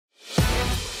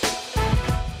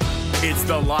It's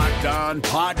the Locked On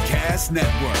Podcast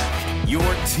Network, your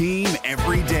team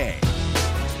every day.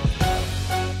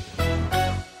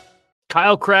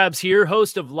 Kyle Krabs here,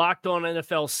 host of Locked On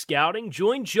NFL Scouting.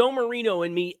 Join Joe Marino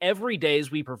and me every day as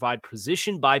we provide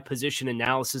position-by-position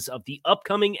analysis of the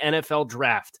upcoming NFL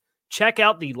Draft. Check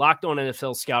out the Locked On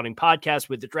NFL Scouting podcast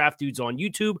with the Draft Dudes on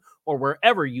YouTube or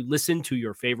wherever you listen to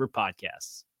your favorite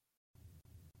podcasts.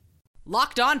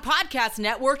 Locked On Podcast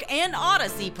Network and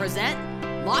Odyssey present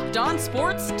Locked On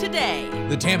Sports Today.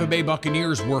 The Tampa Bay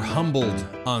Buccaneers were humbled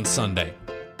on Sunday.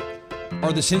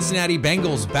 Are the Cincinnati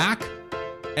Bengals back?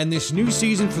 And this new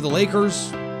season for the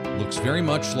Lakers looks very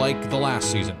much like the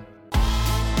last season.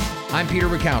 I'm Peter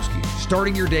Bukowski,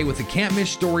 starting your day with the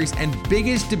can't-miss stories and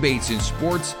biggest debates in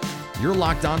sports. You're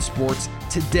Locked On Sports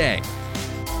Today.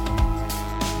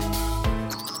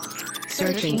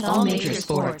 Searching all major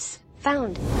sports.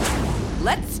 Found.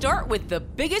 Let's start with the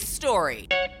biggest story.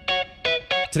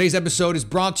 Today's episode is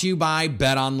brought to you by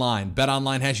BetOnline.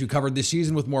 BetOnline has you covered this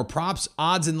season with more props,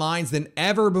 odds, and lines than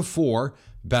ever before.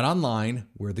 BetOnline,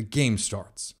 where the game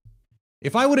starts.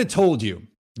 If I would have told you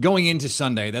going into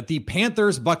Sunday that the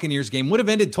Panthers-Buccaneers game would have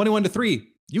ended 21-3,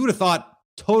 you would have thought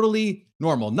totally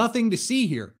normal. Nothing to see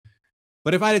here.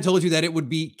 But if I had told you that it would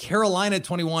be Carolina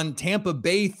 21, Tampa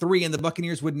Bay 3, and the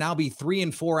Buccaneers would now be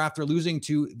 3-4 after losing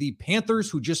to the Panthers,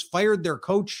 who just fired their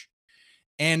coach,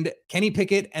 and Kenny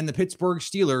Pickett and the Pittsburgh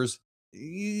Steelers,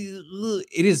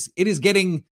 it is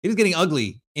getting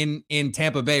ugly in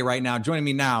Tampa Bay right now. Joining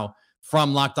me now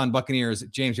from Locked On Buccaneers,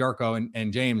 James Yarko.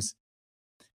 And James,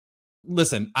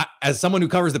 listen, as someone who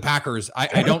covers the Packers,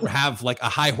 I don't have like a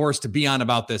high horse to be on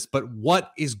about this, but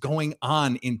what is going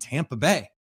on in Tampa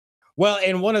Bay? Well,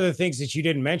 and one of the things that you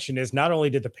didn't mention is not only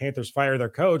did the Panthers fire their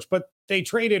coach, but they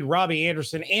traded Robbie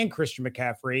Anderson and Christian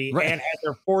McCaffrey and had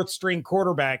their fourth string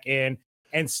quarterback in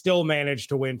and still managed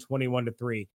to win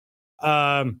 21-3.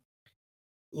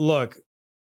 Look,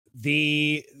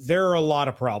 there are a lot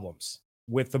of problems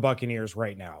with the Buccaneers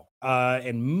right now.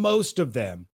 And most of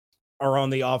them are on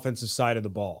the offensive side of the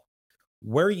ball.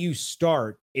 Where you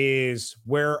start is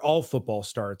where all football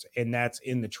starts, and that's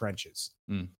in the trenches.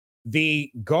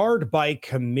 The guard by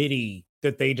committee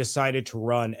that they decided to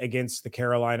run against the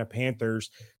Carolina Panthers,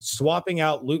 swapping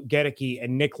out Luke Gedeke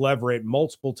and Nick Leverett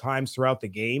multiple times throughout the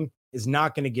game, is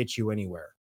not going to get you anywhere.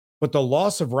 But the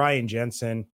loss of Ryan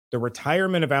Jensen, the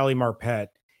retirement of Ali Marpet,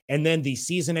 and then the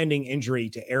season-ending injury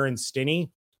to Aaron Stinney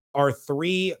are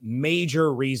three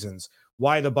major reasons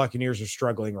why the Buccaneers are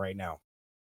struggling right now.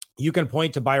 You can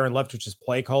point to Byron Leftwich's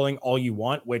play calling all you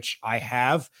want, which I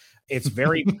have. It's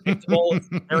very predictable. It's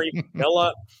very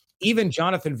vanilla. Even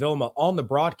Jonathan Vilma on the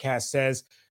broadcast says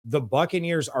the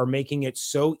Buccaneers are making it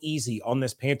so easy on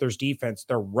this Panthers defense.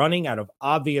 They're running out of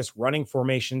obvious running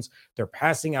formations. They're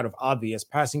passing out of obvious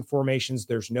passing formations.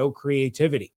 There's no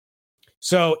creativity.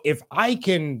 So if I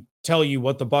can tell you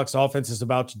what the Bucs offense is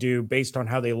about to do based on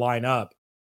how they line up,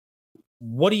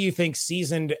 what do you think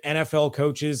seasoned NFL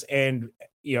coaches and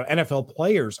NFL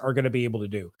players are going to be able to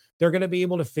do? They're going to be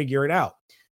able to figure it out.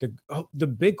 The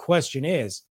big question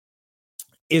is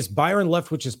Byron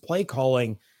Leftwich's play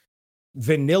calling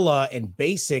vanilla and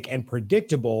basic and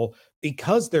predictable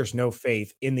because there's no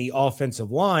faith in the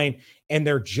offensive line and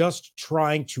they're just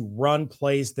trying to run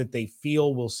plays that they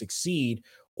feel will succeed?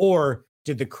 Or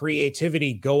did the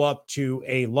creativity go up to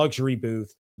a luxury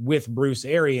booth with Bruce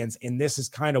Arians? And this is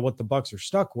kind of what the Bucs are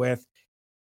stuck with.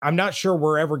 I'm not sure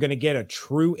we're ever going to get a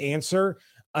true answer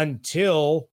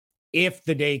until if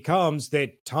the day comes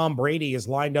that Tom Brady is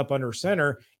lined up under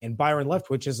center and Byron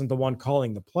Leftwich isn't the one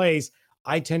calling the plays.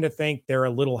 I tend to think they're a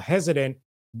little hesitant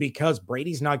because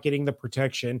Brady's not getting the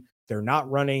protection. They're not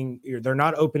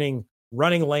opening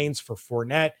running lanes for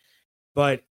Fournette,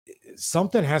 but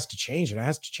something has to change, and it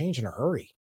has to change in a hurry.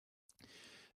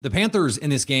 The Panthers in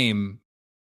this game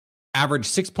averaged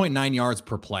 6.9 yards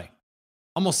per play,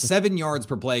 almost 7 yards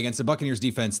per play against the Buccaneers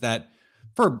defense that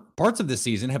for parts of this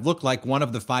season have looked like one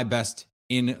of the 5 best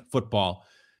in football.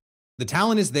 The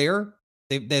talent is there.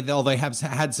 They have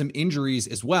had some injuries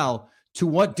as well. To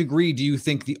what degree do you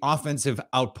think the offensive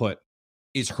output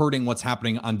is hurting what's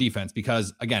happening on defense?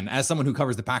 Because again, as someone who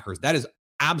covers the Packers, that is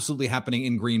absolutely happening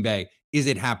in Green Bay. Is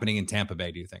it happening in Tampa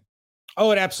Bay, do you think?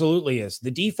 Oh, it absolutely is. The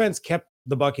defense kept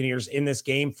the Buccaneers in this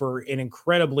game for an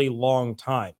incredibly long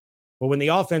time. But when the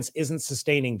offense isn't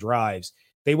sustaining drives,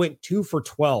 they went 2 for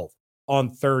 12 on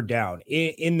third down.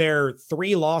 In their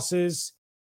 3 losses,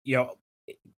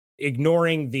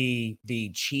 ignoring the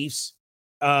Chiefs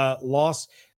loss,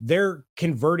 they're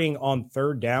converting on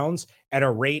third downs at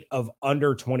a rate of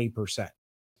under 20%.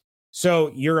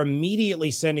 So you're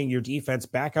immediately sending your defense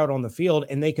back out on the field,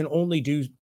 and they can only do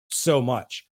so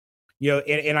much.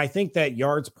 And I think that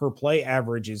yards per play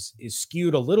average is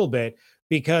skewed a little bit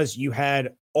because you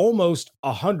had almost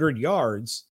 100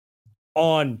 yards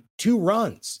on 2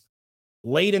 runs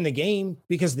late in the game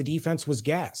because the defense was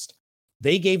gassed.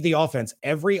 They gave the offense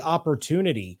every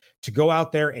opportunity to go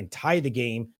out there and tie the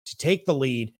game, to take the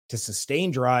lead, to sustain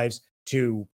drives,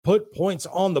 to put points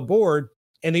on the board.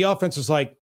 And the offense was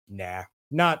like, nah,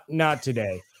 not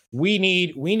today. We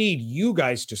need you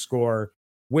guys to score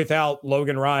without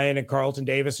Logan Ryan and Carlton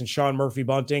Davis and Sean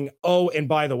Murphy-Bunting. Oh, and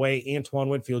by the way, Antoine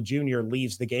Winfield Jr.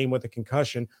 leaves the game with a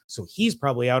concussion, so he's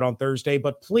probably out on Thursday.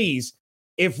 But please,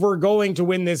 if we're going to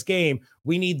win this game,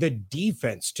 we need the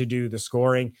defense to do the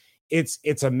scoring.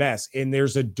 It's a mess, and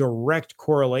there's a direct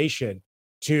correlation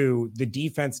to the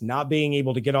defense not being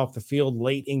able to get off the field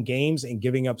late in games and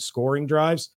giving up scoring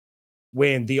drives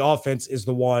when the offense is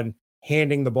the one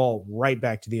handing the ball right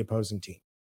back to the opposing team.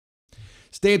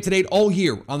 Stay up to date all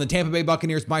year on the Tampa Bay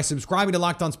Buccaneers by subscribing to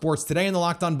Locked On Sports Today and the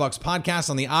Locked On Bucs podcast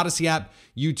on the Odyssey app,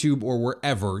 YouTube, or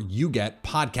wherever you get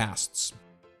podcasts.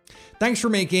 Thanks for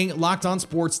making Locked On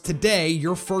Sports Today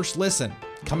your first listen.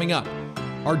 Coming up,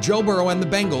 are Joe Burrow and the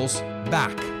Bengals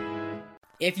back?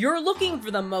 If you're looking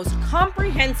for the most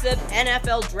comprehensive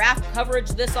NFL draft coverage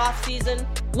this offseason,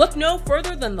 look no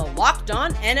further than the Locked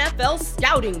On NFL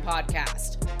Scouting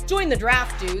Podcast. Join the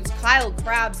draft dudes, Kyle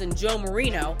Krabs and Joe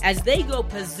Marino, as they go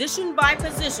position by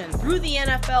position through the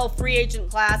NFL free agent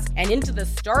class and into the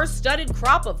star-studded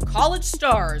crop of college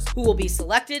stars who will be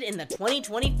selected in the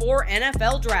 2024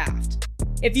 NFL Draft.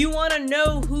 If you want to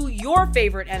know who your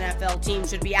favorite NFL team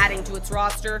should be adding to its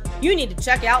roster, you need to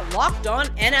check out Locked On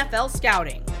NFL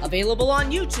Scouting, available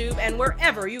on YouTube and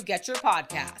wherever you get your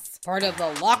podcasts. Part of the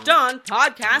Locked On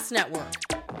Podcast Network,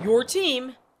 your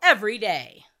team every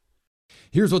day.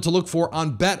 Here's what to look for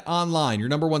on Bet Online, your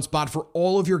number one spot for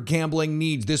all of your gambling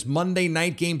needs. This Monday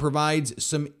night game provides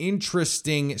some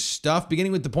interesting stuff.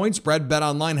 Beginning with the point spread, Bet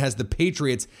Online has the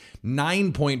Patriots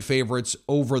 9-point favorites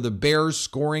over the Bears,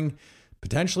 scoring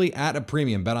potentially at a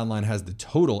premium. BetOnline has the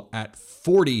total at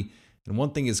 40. And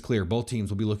one thing is clear, both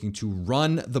teams will be looking to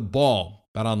run the ball.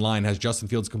 BetOnline has Justin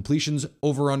Fields' completions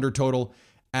over-under total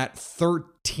at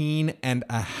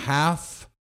 13.5.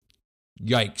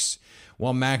 Yikes.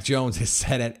 While Mac Jones is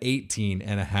set at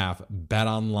 18.5.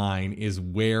 BetOnline is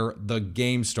where the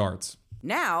game starts.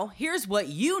 Now, here's what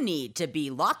you need to be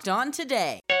locked on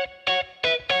today.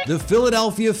 The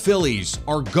Philadelphia Phillies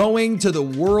are going to the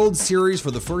World Series for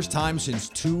the first time since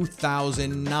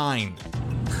 2009.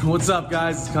 What's up,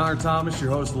 guys? It's Connor Thomas,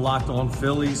 your host of Locked On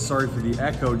Phillies. Sorry for the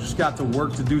echo. Just got to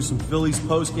work to do some Phillies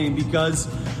postgame because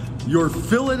your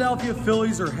Philadelphia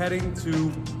Phillies are heading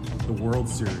to the World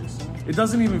Series. It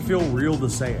doesn't even feel real to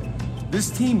say it.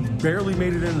 This team barely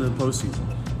made it into the postseason.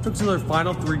 Took to their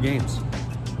final 3 games.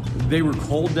 They were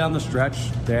cold down the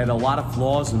stretch. They had a lot of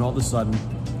flaws, and all of a sudden,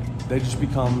 they just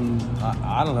become,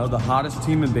 the hottest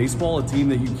team in baseball, a team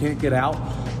that you can't get out.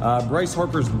 Bryce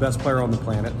Harper is the best player on the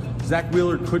planet. Zach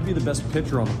Wheeler could be the best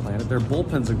pitcher on the planet. Their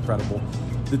bullpen's incredible.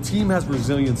 The team has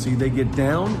resiliency. They get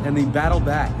down and they battle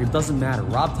back. It doesn't matter.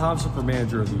 Rob Thompson for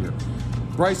Manager of the Year.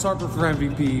 Bryce Harper for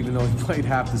MVP, even though he played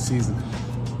half the season.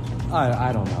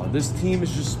 I don't know. This team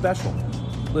is just special.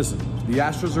 Listen, the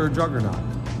Astros are a juggernaut.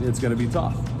 It's going to be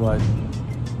tough, but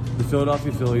the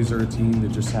Philadelphia Phillies are a team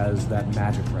that just has that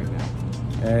magic right now.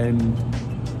 And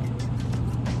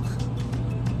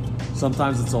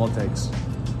sometimes it's all it takes.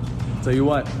 I'll tell you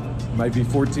what, it might be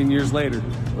 14 years later,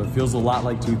 but it feels a lot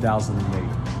like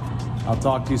 2008. I'll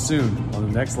talk to you soon on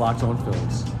the next Locked On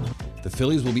Phillies. The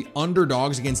Phillies will be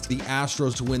underdogs against the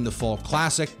Astros to win the Fall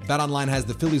Classic. BetOnline has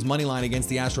the Phillies money line against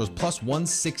the Astros plus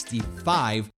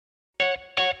 165.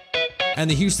 And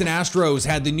the Houston Astros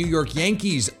had the New York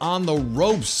Yankees on the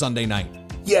ropes Sunday night.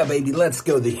 Yeah, baby, let's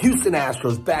go. The Houston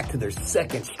Astros back to their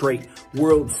second straight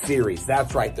World Series.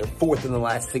 That's right, they're 4th in the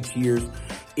last 6 years.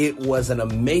 It was an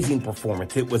amazing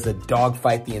performance. It was a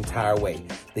dogfight the entire way.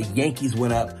 The Yankees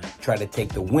went up, tried to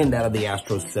take the wind out of the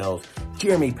Astros' sails.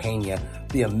 Jeremy Pena,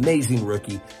 the amazing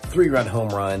rookie, 3-run home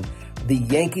run. The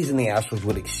Yankees and the Astros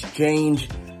would exchange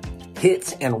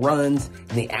hits and runs,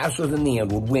 and the Astros in the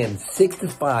end would win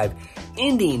 6-5,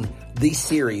 ending the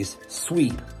series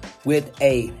sweep with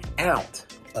a out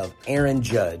of Aaron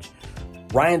Judge.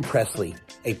 Ryan Presley,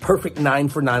 a perfect 9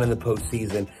 for 9 in the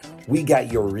postseason. We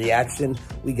got your reaction.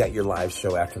 We got your live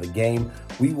show after the game.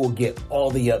 We will get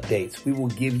all the updates. We will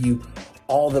give you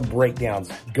all the breakdowns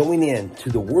going into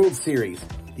the World Series,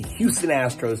 the Houston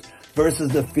Astros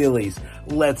versus the Phillies.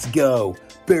 Let's go.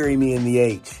 Bury me in the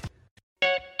H.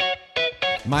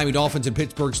 Miami Dolphins and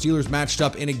Pittsburgh Steelers matched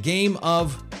up in a game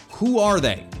of who are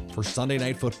they for Sunday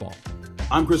Night Football.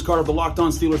 I'm Chris Carter of the Locked On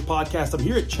Steelers podcast. I'm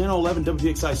here at Channel 11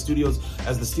 WPXI Studios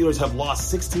as the Steelers have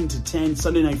lost 16-10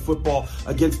 Sunday Night Football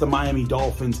against the Miami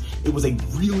Dolphins. It was a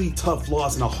really tough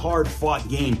loss and a hard-fought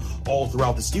game all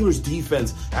throughout. The Steelers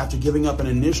defense, after giving up an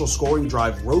initial scoring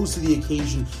drive, rose to the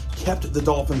occasion, kept the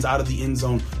Dolphins out of the end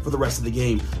zone for the rest of the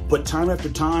game. But time after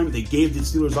time, they gave the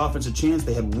Steelers offense a chance.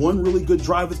 They had one really good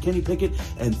drive with Kenny Pickett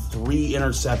and 3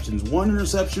 interceptions. 1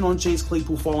 interception on Chase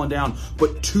Claypool falling down,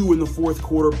 but 2 in the fourth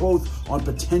quarter, both on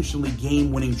potentially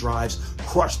game-winning drives,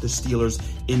 crushed the Steelers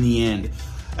in the end.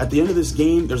 At the end of this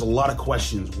game, there's a lot of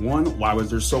questions. One, why was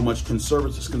there so much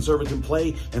conservative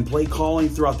play and play calling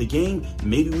throughout the game?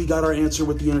 Maybe we got our answer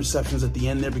with the interceptions at the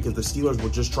end there because the Steelers were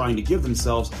just trying to give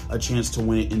themselves a chance to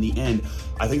win it in the end.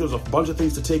 I think there's a bunch of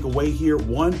things to take away here.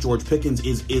 One, George Pickens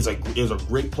is a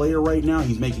great player right now.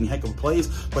 He's making heck of plays,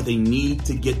 but they need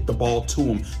to get the ball to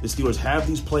him. The Steelers have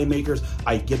these playmakers.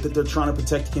 I get that they're trying to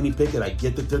protect Kenny Pickett. I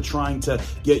get that they're trying to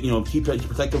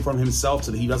protect him from himself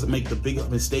so that he doesn't make the big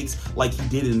mistakes like he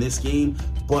did in this game.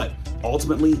 But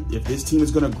ultimately, if this team is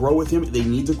going to grow with him, they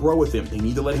need to grow with him. They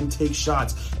need to let him take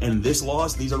shots. And these are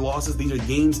losses, these are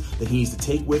games that he needs to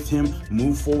take with him,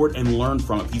 move forward, and learn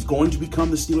from. If he's going to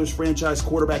become the Steelers franchise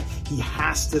quarterback, he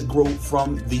has to grow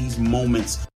from these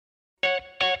moments.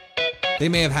 They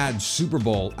may have had Super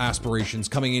Bowl aspirations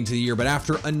coming into the year, but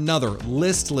after another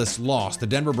listless loss, the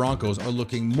Denver Broncos are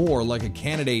looking more like a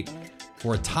candidate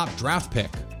for a top draft pick.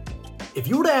 If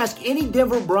you were to ask any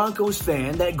Denver Broncos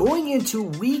fan that going into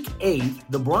Week 8,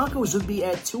 the Broncos would be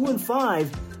at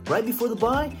 2-5 right before the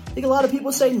bye, I think a lot of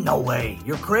people say, no way,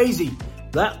 you're crazy.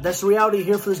 That's the reality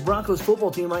here for this Broncos football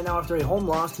team right now after a home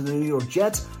loss to the New York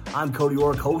Jets. I'm Cody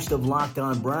Ork, host of Locked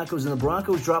On Broncos, and the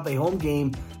Broncos drop a home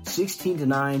game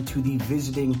 16-9 to the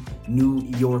visiting New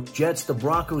York Jets. The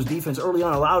Broncos defense early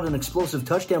on allowed an explosive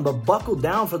touchdown, but buckled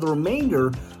down for the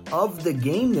remainder of the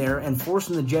game there and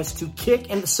forcing the Jets to kick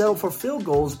and settle for field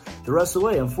goals the rest of the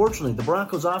way. Unfortunately, the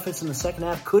Broncos offense in the second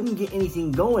half couldn't get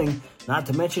anything going, not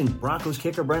to mention Broncos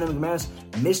kicker Brandon McManus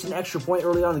missed an extra point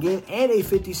early on in the game and a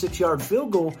 56-yard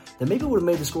field goal that maybe would have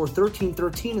made the score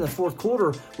 13-13 in the fourth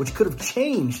quarter, which could have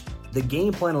changed the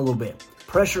game plan a little bit.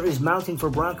 Pressure is mounting for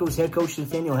Broncos head coach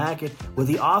Nathaniel Hackett, with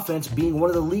the offense being one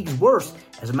of the league's worst.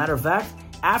 As a matter of fact,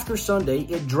 after Sunday,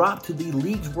 it dropped to the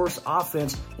league's worst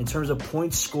offense in terms of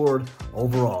points scored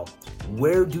overall.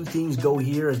 Where do things go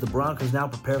here as the Broncos now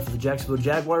prepare for the Jacksonville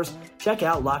Jaguars? Check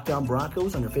out Locked On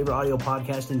Broncos on your favorite audio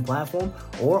podcasting platform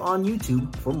or on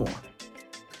YouTube for more.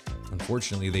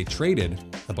 Unfortunately, they traded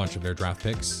a bunch of their draft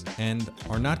picks and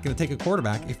are not going to take a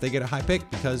quarterback if they get a high pick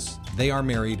because they are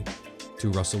married to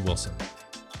Russell Wilson.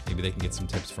 Maybe they can get some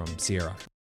tips from Sierra.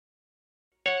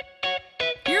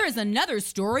 Here is another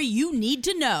story you need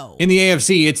to know. In the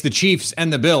AFC, it's the Chiefs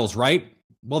and the Bills, right?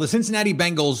 Well, the Cincinnati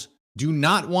Bengals do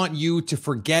not want you to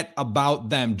forget about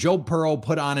them. Joe Burrow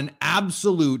put on an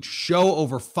absolute show,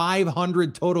 over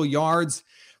 500 total yards,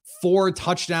 4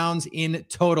 touchdowns in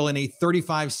total in a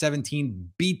 35-17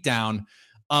 beatdown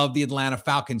of the Atlanta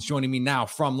Falcons. Joining me now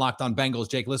from Locked On Bengals,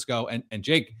 Jake Lisco. And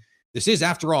Jake, this is,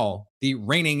 after all, the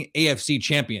reigning AFC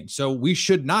champion. So we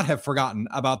should not have forgotten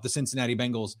about the Cincinnati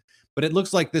Bengals. But it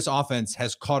looks like this offense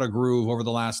has caught a groove over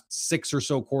the last 6 or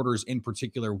so quarters in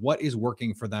particular. What is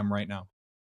working for them right now?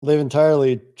 They've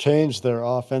entirely changed their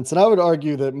offense. And I would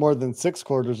argue that more than 6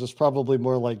 quarters is probably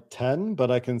more like 10,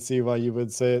 but I can see why you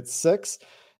would say it's 6.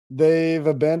 They've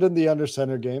abandoned the under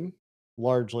center game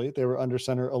largely. They were under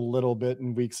center a little bit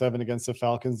in week 7 against the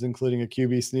Falcons, including a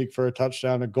QB sneak for a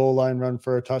touchdown, a goal line run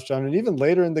for a touchdown. And even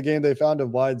later in the game, they found a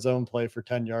wide zone play for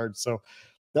 10 yards. So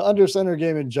the under center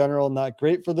game in general, not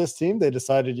great for this team. They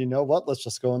decided, you know what, let's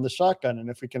just go in the shotgun. And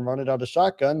if we can run it out of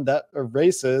shotgun, that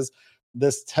erases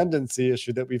this tendency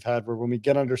issue that we've had where when we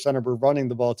get under center, we're running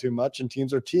the ball too much and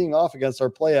teams are teeing off against our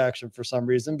play action for some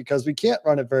reason because we can't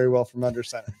run it very well from under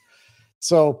center.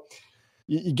 So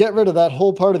you get rid of that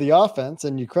whole part of the offense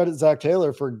and you credit Zach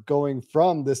Taylor for going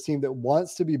from this team that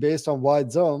wants to be based on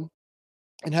wide zone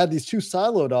and had these 2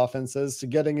 siloed offenses to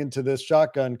getting into this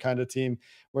shotgun kind of team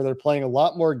where they're playing a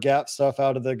lot more gap stuff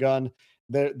out of the gun.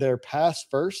 They're pass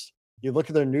first. You look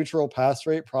at their neutral pass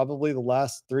rate, probably the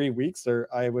last 3 weeks, they're,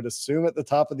 I would assume, at the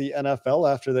top of the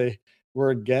NFL after they were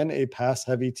again a pass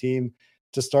heavy team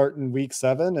to start in week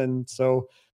 7. And so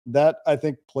that, I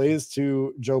think, plays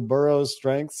to Joe Burrow's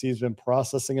strengths. He's been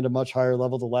processing at a much higher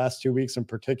level the last 2 weeks in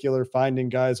particular, finding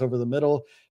guys over the middle,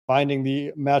 finding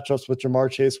the matchups with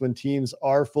Jamar Chase when teams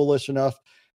are foolish enough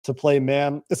to play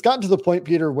man. It's gotten to the point,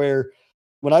 Peter, where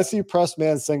when I see press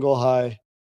man single high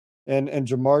and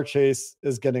Jamar Chase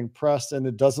is getting pressed and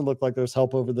it doesn't look like there's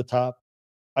help over the top,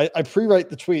 I pre-write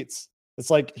the tweets It's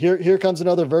like, here comes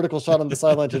another vertical shot on the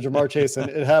sideline to Jamar Chase. And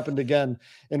it happened again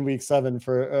in week 7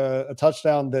 for a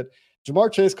touchdown that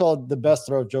Jamar Chase called the best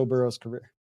throw of Joe Burrow's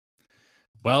career.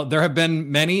 Well, there have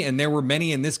been many, and there were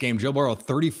many in this game. Joe Burrow,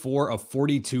 34 of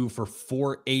 42 for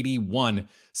 481.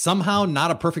 Somehow not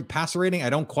a perfect passer rating.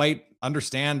 I don't quite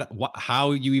understand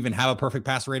how you even have a perfect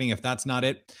passer rating if that's not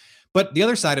it. But the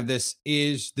other side of this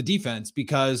is the defense,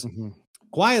 because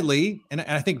quietly, and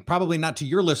I think probably not to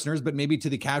your listeners, but maybe to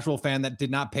the casual fan that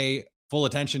did not pay full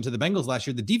attention to the Bengals last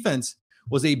year, the defense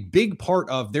was a big part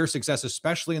of their success,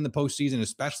 especially in the postseason,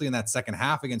 especially in that second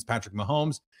half against Patrick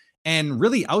Mahomes. And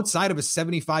really, outside of a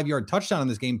 75-yard touchdown in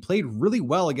this game, played really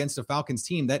well against a Falcons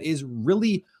team that is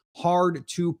really hard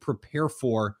to prepare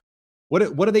for. What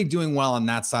are they doing well on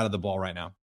that side of the ball right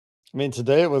now? I mean,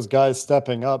 today it was guys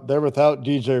stepping up. They're without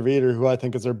DJ Reader, who I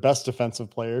think is their best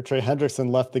defensive player. Trey Hendrickson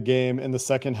left the game in the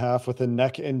second half with a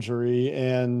neck injury,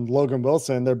 and Logan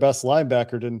Wilson, their best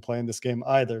linebacker, didn't play in this game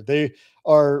either. They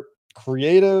are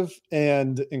creative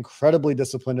and incredibly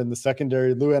disciplined in the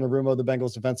secondary. Lou Anarumo, the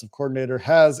Bengals defensive coordinator,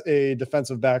 has a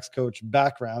defensive backs coach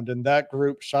background, and that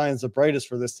group shines the brightest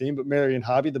for this team. But Marion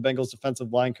Hobby, the Bengals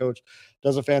defensive line coach,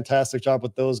 does a fantastic job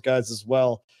with those guys as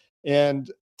well. And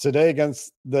today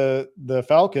against the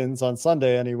Falcons on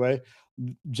Sunday anyway,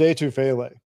 Jay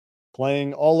Tufele,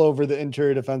 playing all over the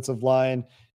interior defensive line,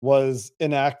 was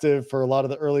inactive for a lot of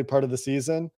the early part of the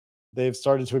season. They've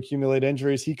started to accumulate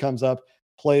injuries. He comes up,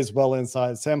 plays well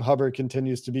inside. Sam Hubbard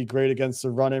continues to be great against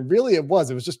the run. And really it was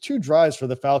just 2 drives for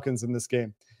the Falcons in this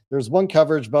game. There's one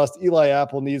coverage bust. Eli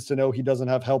Apple needs to know he doesn't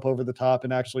have help over the top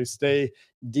and actually stay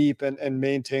deep and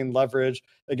maintain leverage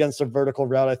against a vertical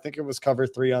route. I think it was cover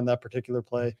 3 on that particular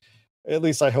play. At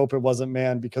least I hope it wasn't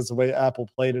man, because the way Apple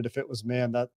played it, if it was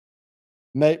man, that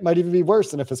might even be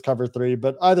worse than if it's cover 3.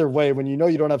 But either way, when you know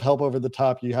you don't have help over the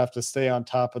top, you have to stay on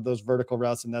top of those vertical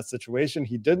routes in that situation.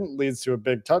 He didn't, leads to a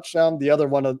big touchdown. The other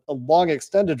one, a long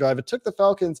extended drive. It took the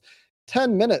Falcons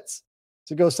 10 minutes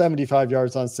to go 75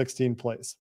 yards on 16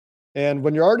 plays. And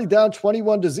when you're already down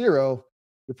 21-0,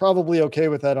 you're probably okay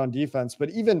with that on defense. But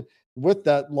even with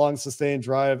that long sustained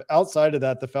drive, outside of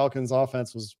that, the Falcons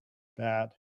offense was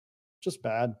bad, just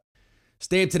bad.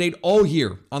 Stay up to date all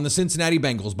year on the Cincinnati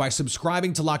Bengals by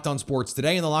subscribing to Locked On Sports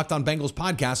Today and the Locked On Bengals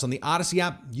podcast on the Odyssey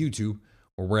app, YouTube,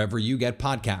 or wherever you get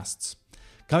podcasts.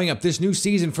 Coming up, this new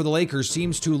season for the Lakers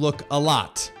seems to look a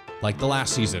lot like the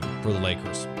last season for the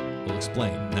Lakers. We'll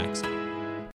explain next.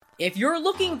 If you're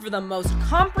looking for the most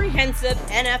comprehensive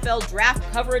NFL draft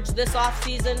coverage this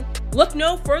offseason, look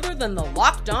no further than the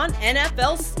Locked On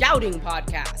NFL Scouting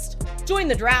Podcast. Join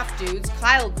the draft dudes,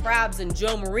 Kyle Krabs and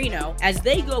Joe Marino, as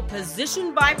they go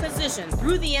position by position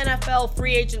through the NFL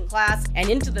free agent class and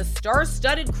into the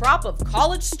star-studded crop of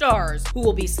college stars who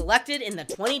will be selected in the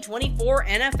 2024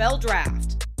 NFL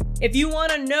Draft. If you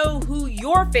want to know who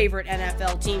your favorite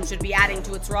NFL team should be adding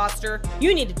to its roster,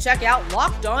 you need to check out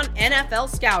Locked On NFL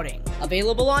Scouting,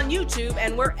 available on YouTube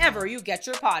and wherever you get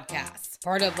your podcasts.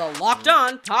 Part of the Locked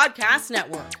On Podcast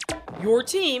Network, your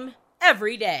team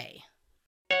every day.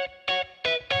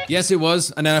 Yes, it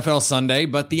was an NFL Sunday,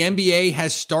 but the NBA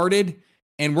has started,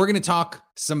 and we're going to talk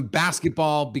some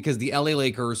basketball because the LA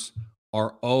Lakers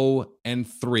are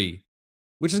 0-3,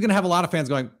 which is going to have a lot of fans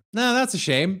going, no, that's a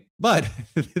shame. But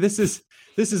this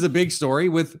is a big story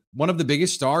with one of the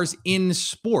biggest stars in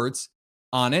sports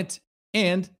on it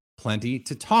and plenty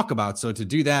to talk about. So to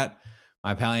do that,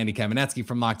 my pal Andy Kamenetsky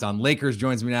from Locked On Lakers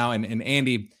joins me now. And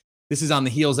Andy, this is on the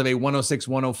heels of a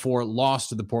 106-104 loss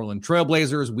to the Portland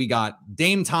Trailblazers. We got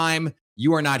Dame time.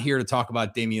 You are not here to talk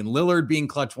about Damian Lillard being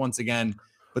clutch once again,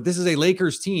 but this is a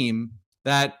Lakers team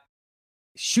that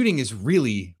shooting is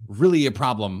really, really a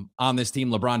problem on this team.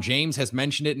 LeBron James has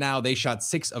mentioned it now. They shot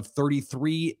 6 of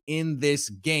 33 in this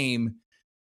game.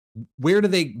 Where do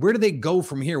they go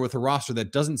from here with a roster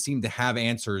that doesn't seem to have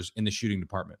answers in the shooting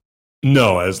department?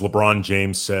 No, as LeBron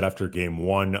James said after game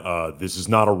 1, this is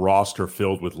not a roster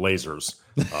filled with lasers.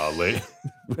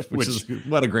 Which is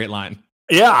what a great line.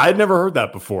 Yeah, I'd never heard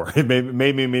that before. It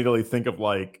made me immediately think of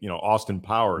Austin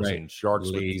Powers and sharks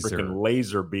with freaking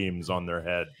laser beams on their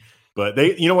head. But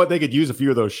they could use a few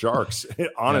of those sharks.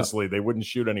 Honestly, They wouldn't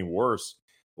shoot any worse.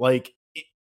 Like,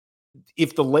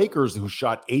 if the Lakers, who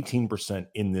shot 18%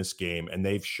 in this game, and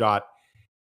they've shot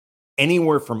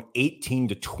anywhere from 18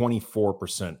 to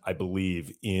 24%, I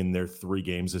believe, in their 3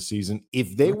 games this season,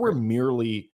 if they were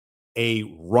merely a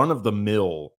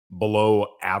run-of-the-mill,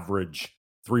 below-average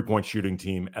three-point shooting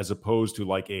team, as opposed to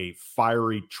like a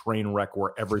fiery train wreck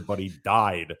where everybody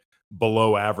died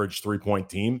below-average three-point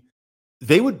team,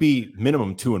 they would be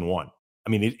minimum 2-1. I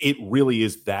mean, it really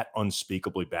is that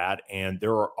unspeakably bad. And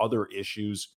there are other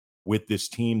issues with this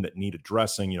team that need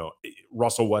addressing.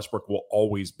 Russell Westbrook will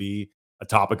always be a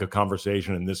topic of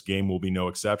conversation, and this game will be no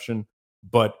exception.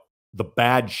 But the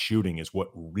bad shooting is what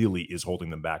really is holding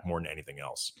them back more than anything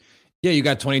else. Yeah, you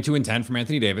got 22 and 10 from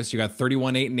Anthony Davis. You got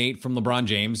 31, 8 and 8 from LeBron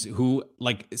James, who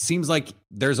it seems like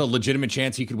there's a legitimate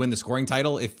chance he could win the scoring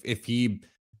title if he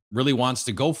really wants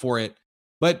to go for it.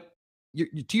 But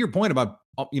to your point about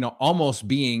almost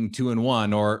being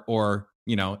 2-1, or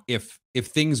if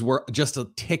things were just a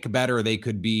tick better, they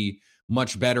could be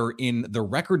much better in the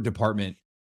record department.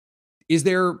 Is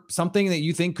there something that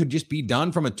you think could just be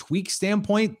done from a tweak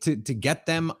standpoint to get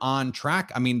them on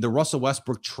track? I mean, the Russell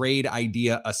Westbrook trade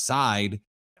idea aside.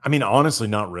 I mean, honestly,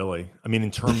 not really. I mean,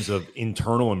 in terms of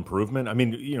internal improvement, I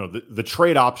mean, the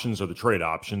trade options are the trade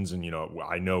options. And,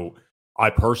 I know I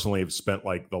personally have spent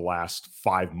like the last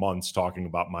 5 months talking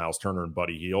about Miles Turner and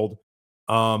Buddy Hield.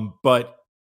 But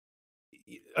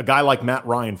a guy like Matt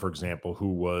Ryan, for example, who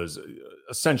was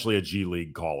essentially a G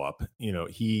League call-up,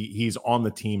 he's on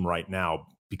the team right now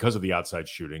because of the outside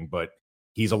shooting, but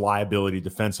he's a liability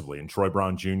defensively. And Troy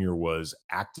Brown Jr. was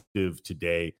active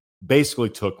today, basically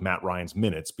took Matt Ryan's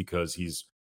minutes because he's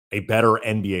a better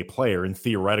NBA player and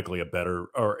theoretically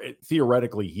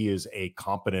he is a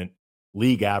competent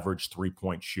league average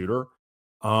 3-point shooter.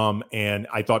 And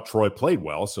I thought Troy played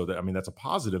well. So that's a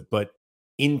positive, but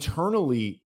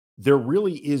internally, there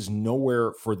really is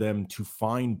nowhere for them to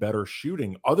find better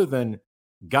shooting other than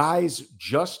guys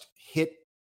just hit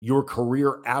your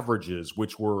career averages,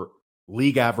 which were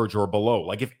league average or below.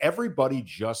 Like if everybody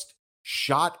just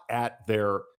shot at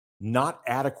their not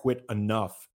adequate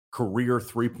enough career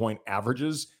 3-point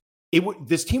averages,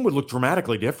 this team would look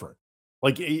dramatically different.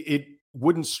 Like it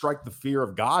wouldn't strike the fear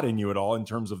of God in you at all in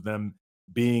terms of them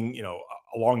being,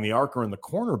 along the arc or in the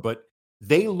corner, but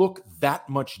they look that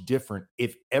much different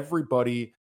if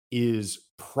everybody is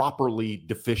properly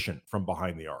deficient from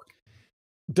behind the arc.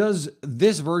 Does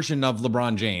this version of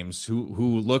LeBron James,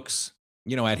 who looks,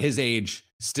 at his age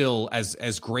still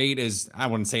as great as, I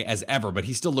wouldn't say as ever, but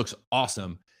he still looks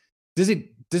awesome. Does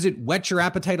it whet your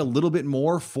appetite a little bit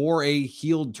more for a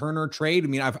Hield Turner trade? I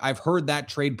mean, I've heard that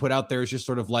trade put out there as just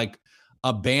sort of like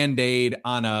a Band-Aid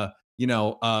on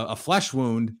a flesh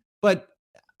wound, but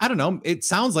I don't know. It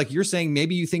sounds like you're saying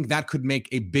maybe you think that could make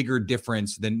a bigger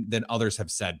difference than others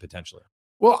have said potentially.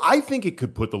 Well, I think it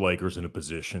could put the Lakers in a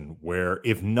position where,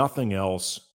 if nothing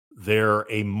else, they're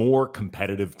a more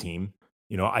competitive team.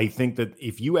 I think that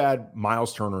if you add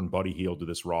Miles Turner and Buddy Hield to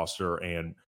this roster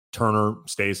and Turner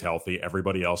stays healthy,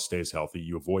 everybody else stays healthy,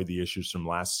 you avoid the issues from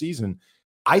last season,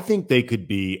 I think they could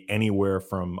be anywhere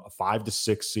from a 5 to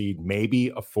 6 seed,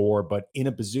 maybe a 4, but in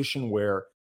a position where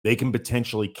they can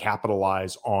potentially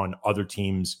capitalize on other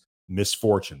teams'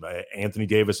 misfortune. Anthony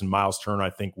Davis and Miles Turner, I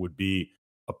think, would be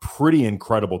a pretty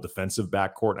incredible defensive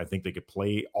backcourt. I think they could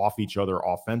play off each other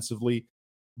offensively.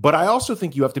 But I also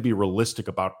think you have to be realistic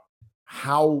about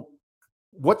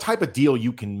what type of deal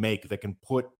you can make that can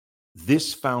put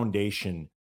this foundation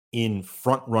in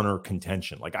front runner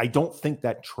contention. Like, I don't think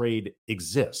that trade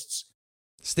exists.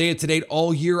 Stay up to date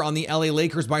all year on the LA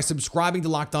Lakers by subscribing to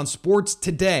Locked On Sports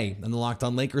today and the Locked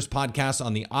On Lakers podcast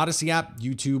on the Odyssey app,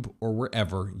 YouTube, or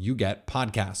wherever you get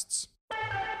podcasts.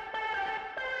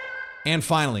 And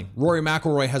finally, Rory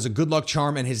McIlroy has a good luck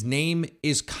charm, and his name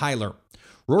is Kyler.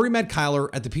 Rory met Kyler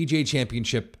at the PGA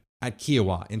Championship at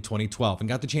Kiowa in 2012 and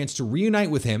got the chance to reunite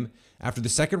with him after the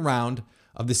second round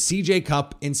of the CJ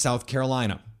Cup in South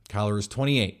Carolina. Kyler is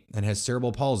 28 and has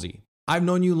cerebral palsy. "I've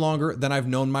known you longer than I've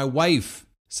known my wife,"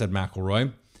 said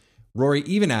McIlroy. Rory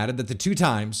even added that the 2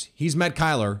 times he's met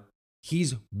Kyler,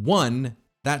 he's won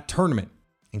that tournament,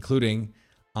 including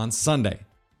on Sunday.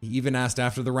 He even asked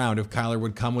after the round if Kyler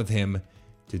would come with him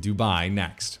to Dubai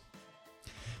next.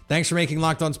 Thanks for making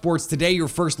Locked On Sports today your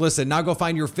first listen. Now go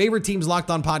find your favorite team's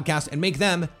Locked On podcast and make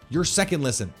them your second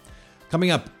listen. Coming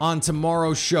up on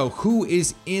tomorrow's show, who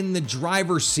is in the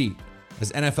driver's seat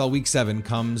as NFL Week 7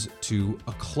 comes to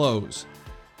a close?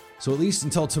 So at least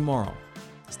until tomorrow,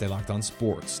 stay locked on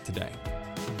sports today.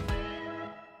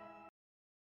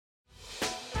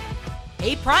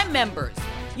 Hey, Prime members,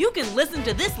 you can listen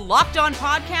to this Locked On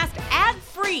podcast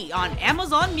ad-free on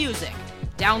Amazon Music.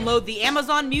 Download the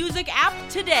Amazon Music app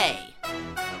today.